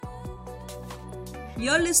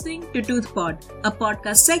You're listening to ToothPod, a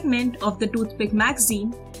podcast segment of the Toothpick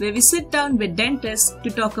magazine where we sit down with dentists to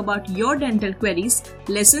talk about your dental queries,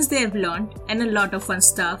 lessons they have learned, and a lot of fun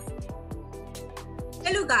stuff.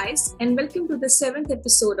 Hello, guys, and welcome to the 7th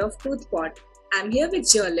episode of ToothPod. I'm here with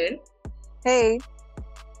Jerlyn. Hey.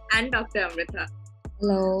 And Dr. Amrita.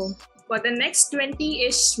 Hello. For the next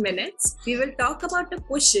 20-ish minutes, we will talk about a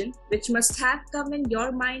question which must have come in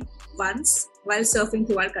your mind once while surfing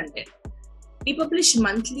through our content. We publish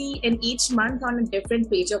monthly and each month on a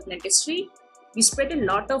different page of dentistry. We spread a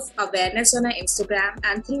lot of awareness on our Instagram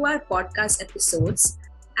and through our podcast episodes.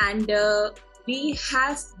 And we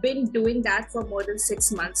have been doing that for more than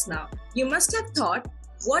 6 months now. You must have thought,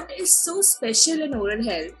 what is so special in oral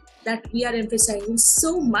health that we are emphasizing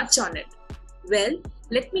so much on it? Well,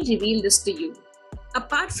 let me reveal this to you.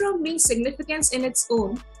 Apart from being significant in its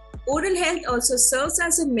own, oral health also serves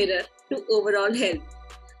as a mirror to overall health.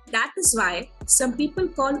 That is why some people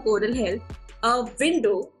call oral health a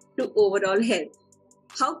window to overall health.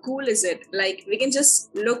 How cool is it? Like, we can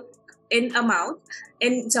just look in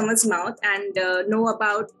someone's mouth and know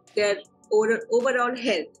about their overall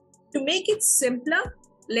health. To make it simpler,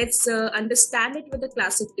 let's understand it with a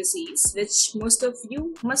classic disease, which most of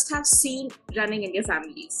you must have seen running in your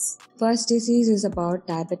families. First disease is about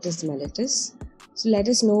diabetes mellitus. So let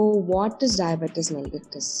us know, what is diabetes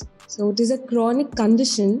mellitus? So it is a chronic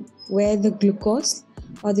condition where the glucose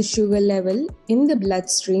or the sugar level in the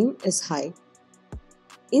bloodstream is high.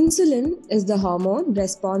 Insulin is the hormone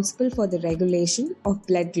responsible for the regulation of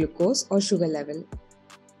blood glucose or sugar level.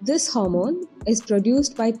 This hormone is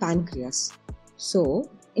produced by pancreas. So,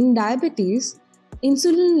 in diabetes,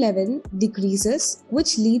 insulin level decreases,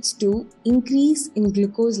 which leads to increase in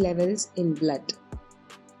glucose levels in blood.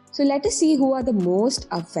 So let us see who are the most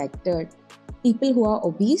affected. People who are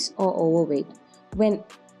obese or overweight,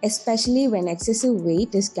 especially when excessive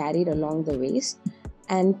weight is carried along the waist,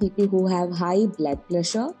 and people who have high blood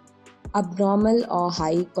pressure, abnormal or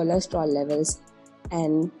high cholesterol levels,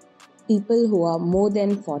 and people who are more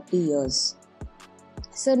than 40 years.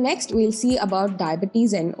 So next we'll see about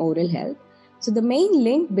diabetes and oral health. So the main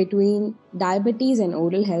link between diabetes and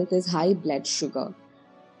oral health is high blood sugar.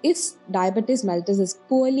 If diabetes mellitus is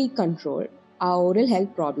poorly controlled, our oral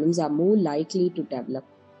health problems are more likely to develop.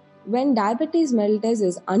 When diabetes mellitus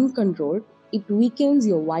is uncontrolled, it weakens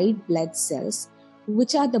your white blood cells,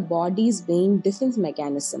 which are the body's main defense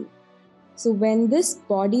mechanism. So when this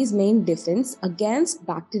body's main defense against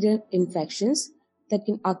bacterial infections that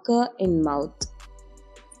can occur in mouth.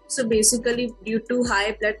 So basically, due to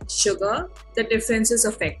high blood sugar, the defense is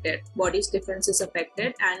affected, body's defense is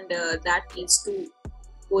affected, and that leads to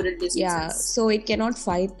oral diseases. Yeah, so it cannot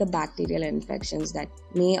fight the bacterial infections that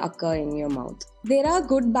may occur in your mouth. There are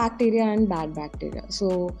good bacteria and bad bacteria.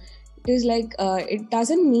 So it is like, it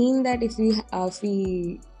doesn't mean that if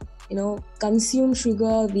we consume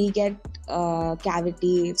sugar, we get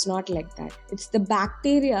cavity. It's not like that. It's the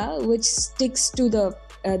bacteria which sticks to the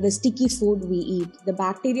sticky food we eat. The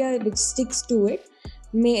bacteria which sticks to it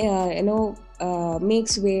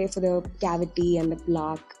makes way for the cavity and the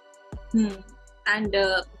plaque. And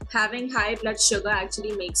having high blood sugar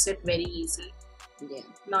actually makes it very easy. Yeah.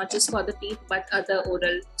 Not just for the teeth, but other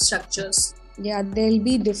oral structures. Yeah, there'll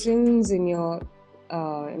be difference in your,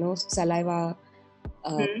 saliva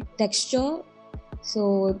texture.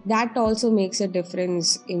 So that also makes a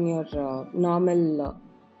difference in your normal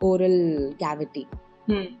oral cavity.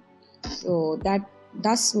 So that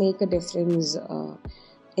does make a difference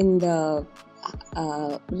in the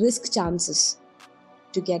risk chances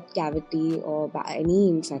to get cavity or any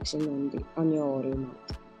infection on your oral mouth.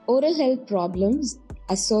 Oral health problems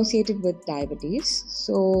associated with diabetes.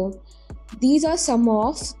 So these are some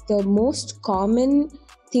of the most common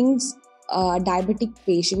things a diabetic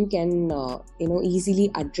patient can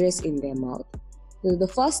easily address in their mouth. So the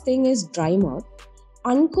first thing is dry mouth.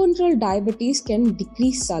 Uncontrolled diabetes can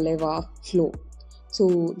decrease saliva flow,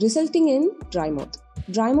 so resulting in dry mouth.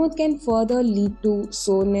 Dry mouth can further lead to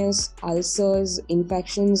soreness, ulcers,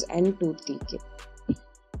 infections, and tooth decay.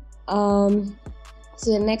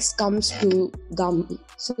 So next comes to gum.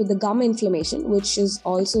 So the gum inflammation, which is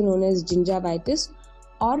also known as gingivitis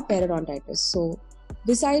or periodontitis. So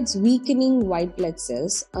besides weakening white blood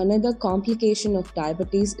cells, another complication of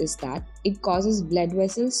diabetes is that it causes blood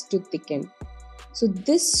vessels to thicken. So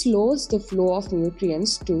this slows the flow of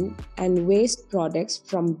nutrients to and waste products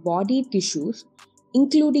from body tissues,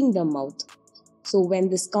 including the mouth. So when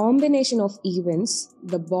this combination of events,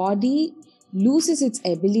 the body loses its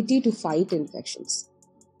ability to fight infections.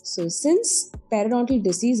 So since periodontal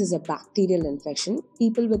disease is a bacterial infection,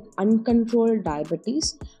 people with uncontrolled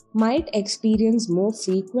diabetes might experience more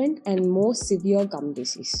frequent and more severe gum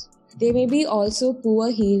disease. There may be also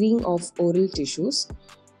poor healing of oral tissues.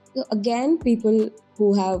 So again, people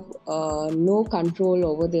who have no control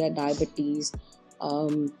over their diabetes,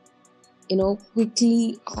 um,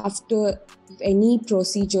 quickly after any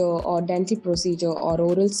procedure or dental procedure or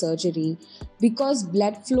oral surgery, because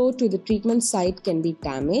blood flow to the treatment site can be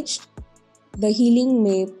damaged, the healing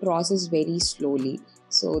may process very slowly.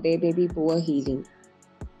 So there may be poor healing.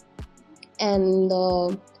 And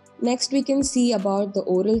next we can see about the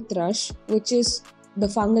oral thrush, which is the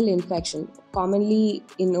fungal infection. Commonly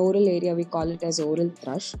in oral area we call it as oral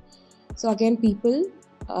thrush. So again, people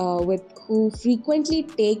who frequently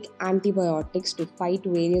take antibiotics to fight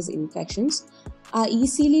various infections are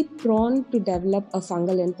easily prone to develop a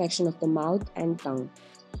fungal infection of the mouth and tongue.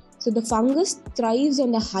 So the fungus thrives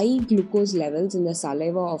on the high glucose levels in the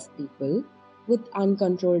saliva of people with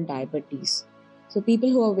uncontrolled diabetes. So people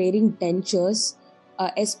who are wearing dentures,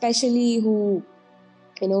 especially who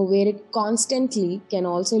wear it constantly, can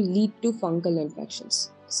also lead to fungal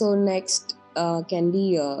infections. So next can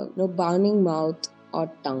be burning mouth or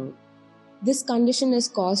tongue. This condition is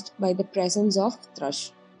caused by the presence of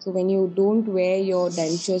thrush. So when you don't wear your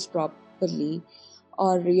dentures properly,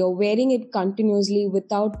 or you're wearing it continuously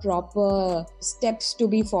without proper steps to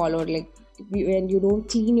be followed, like when you don't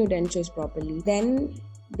clean your dentures properly, then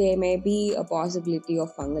there may be a possibility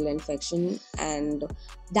of fungal infection, and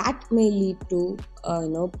that may lead to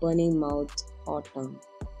burning mouth or tongue.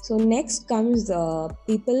 So next comes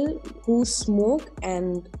people who smoke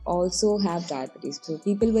and also have diabetes. So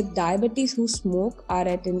people with diabetes who smoke are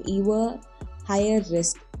at an even higher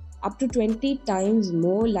risk, up to 20 times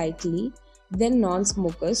more likely than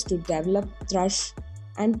non-smokers, to develop thrush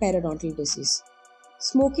and periodontal disease.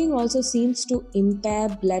 Smoking also seems to impair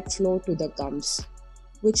blood flow to the gums,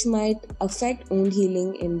 which might affect wound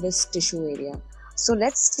healing in this tissue area. So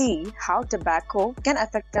let's see how tobacco can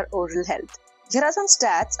affect our oral health. Here are some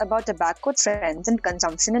stats about tobacco trends and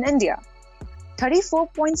consumption in India.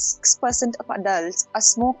 34.6% of adults are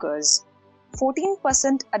smokers.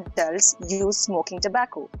 14% adults use smoking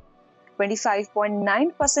tobacco.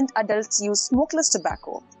 25.9% adults use smokeless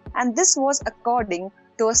tobacco, and this was according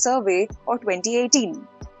to a survey of 2018.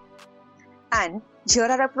 And here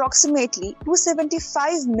are approximately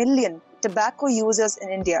 275 million tobacco users in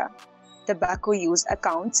India. Tobacco use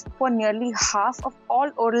accounts for nearly half of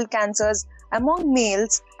all oral cancers among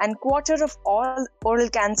males and quarter of all oral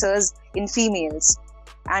cancers in females.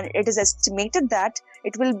 And it is estimated that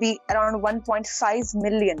it will be around 1.5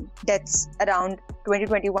 million deaths around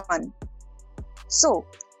 2021. So,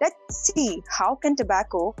 let's see how can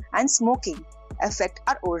tobacco and smoking affect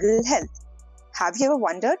our oral health. Have you ever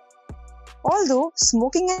wondered? Although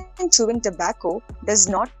smoking and chewing tobacco does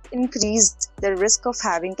not increase the risk of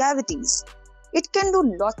having cavities, it can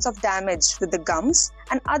do lots of damage to the gums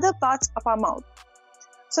and other parts of our mouth.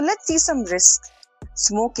 So let's see some risks.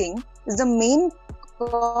 Smoking is the main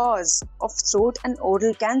cause of throat and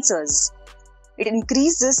oral cancers. It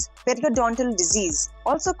increases periodontal disease,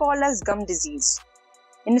 also called as gum disease.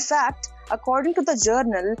 In fact, according to the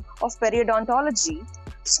Journal of Periodontology,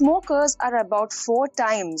 smokers are about 4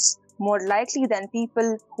 times more likely than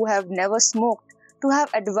people who have never smoked to have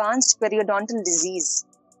advanced periodontal disease.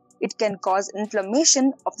 It can cause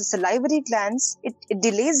inflammation of the salivary glands, it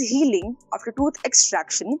delays healing after tooth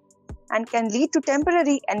extraction, and can lead to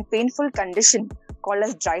temporary and painful condition called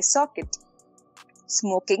as dry socket.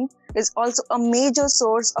 Smoking is also a major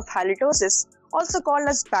source of halitosis, also called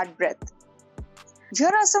as bad breath. Here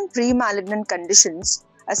are some pre-malignant conditions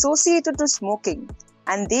associated to smoking,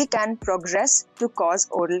 and they can progress to cause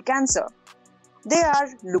oral cancer. They are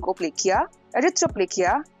leukoplakia,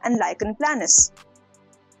 erythroplakia, and lichen planus.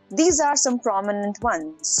 These are some prominent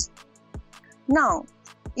ones. Now,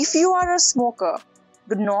 if you are a smoker,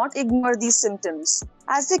 do not ignore these symptoms,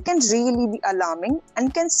 as they can really be alarming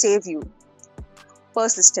and can save you.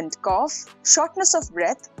 Persistent cough, shortness of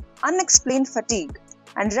breath, unexplained fatigue,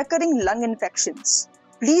 and recurring lung infections.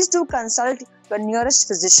 Please do consult your nearest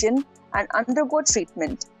physician and undergo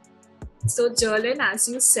treatment. So, Jerlyn, as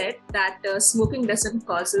you said, that smoking doesn't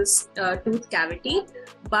cause tooth cavity,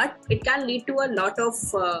 but it can lead to a lot of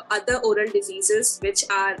other oral diseases, which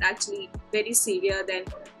are actually very severe than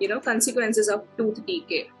consequences of tooth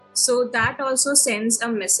decay. So that also sends a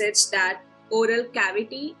message that oral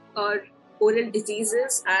cavity or oral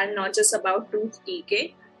diseases are not just about tooth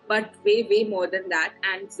decay, but way more than that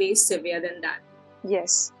and way severe than that.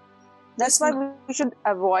 Yes, that's why we should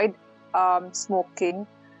avoid smoking.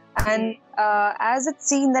 And as it's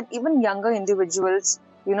seen that even younger individuals,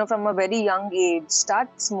 from a very young age, start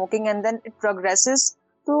smoking, and then it progresses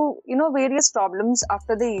to various problems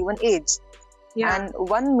after the even age. Yeah. And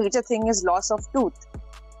one major thing is loss of tooth,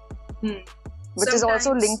 which is also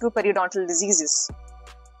Sometimes- linked to periodontal diseases.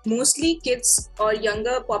 Mostly kids or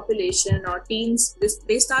younger population or teens,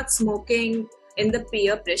 they start smoking in the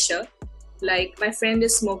peer pressure. Like, my friend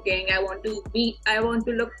is smoking, I want to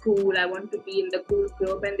look cool, I want to be in the cool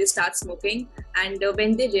group, and they start smoking. And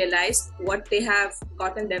when they realize what they have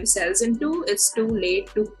gotten themselves into, it's too late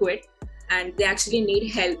to quit, and they actually need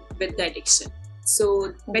help with the addiction.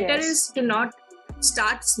 So better Yes. is to not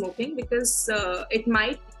start smoking, because it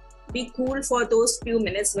might be cool for those few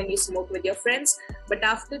minutes when you smoke with your friends, but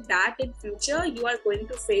after that, in future, you are going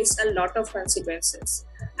to face a lot of consequences,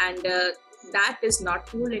 and that is not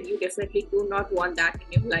cool, and you definitely do not want that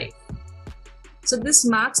in your life. So this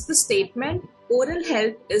marks the statement, oral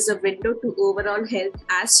health is a window to overall health,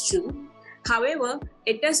 as true. However,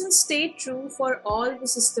 it doesn't stay true for all the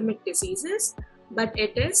systemic diseases, but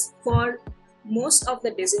it is for most of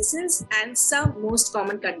the diseases and some most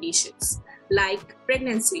common conditions, like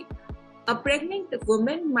pregnancy. A pregnant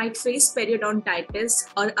woman might face periodontitis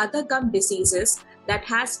or other gum diseases that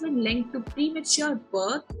has been linked to premature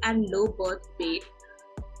birth and low birth weight.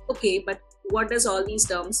 Okay, but what does all these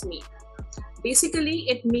terms mean? Basically,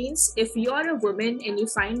 it means if you're a woman and you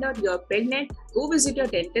find out you're pregnant, go visit your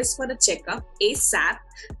dentist for a checkup ASAP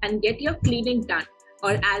and get your cleaning done,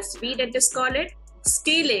 or as we dentists call it,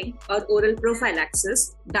 scaling or oral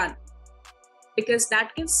prophylaxis done, because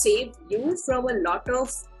that can save you from a lot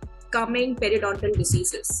of coming periodontal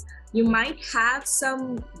diseases. You might have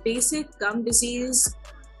some basic gum disease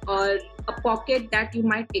or a pocket that you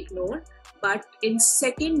might ignore, but in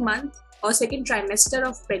second month or second trimester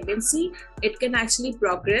of pregnancy, it can actually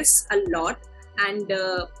progress a lot, and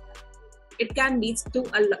it can lead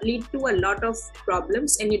to a lot of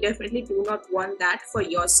problems, and you definitely do not want that for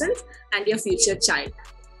yourself and your future child.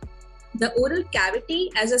 The oral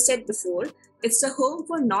cavity, as I said before, it's a home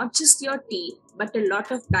for not just your teeth, but a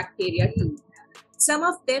lot of bacteria too. Some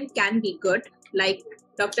of them can be good, like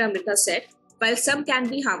Dr. Amrita said, while some can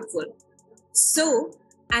be harmful. So,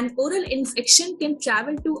 an oral infection can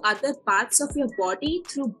travel to other parts of your body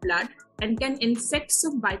through blood and can infect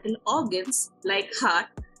some vital organs like heart,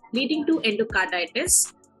 leading to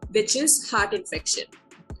endocarditis, which is heart infection.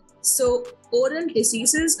 So, oral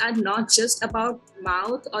diseases are not just about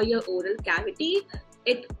mouth or your oral cavity.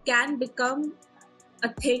 It can become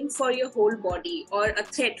a thing for your whole body, or a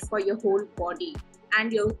threat for your whole body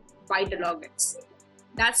and your vital organs.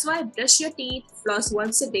 That's why brush your teeth, floss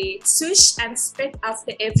once a day, swish and spit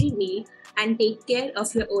after every meal, and take care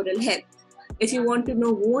of your oral health. If you want to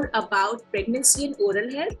know more about pregnancy and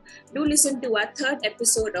oral health, do listen to our third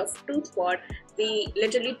episode of ToothPod. We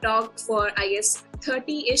literally talked for, I guess,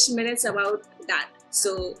 30-ish minutes about that.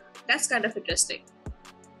 So that's kind of interesting.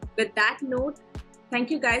 With that note, thank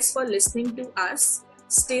you guys for listening to us.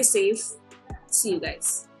 Stay safe. See you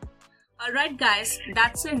guys. Alright guys,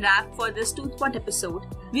 that's a wrap for this ToothPod episode.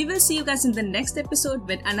 We will see you guys in the next episode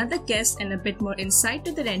with another guest and a bit more insight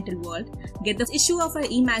to the dental world. Get the issue of our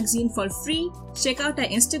e-magazine for free. Check out our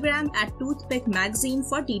Instagram at Toothpick Magazine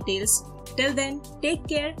for details. Till then, take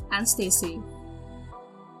care and stay safe.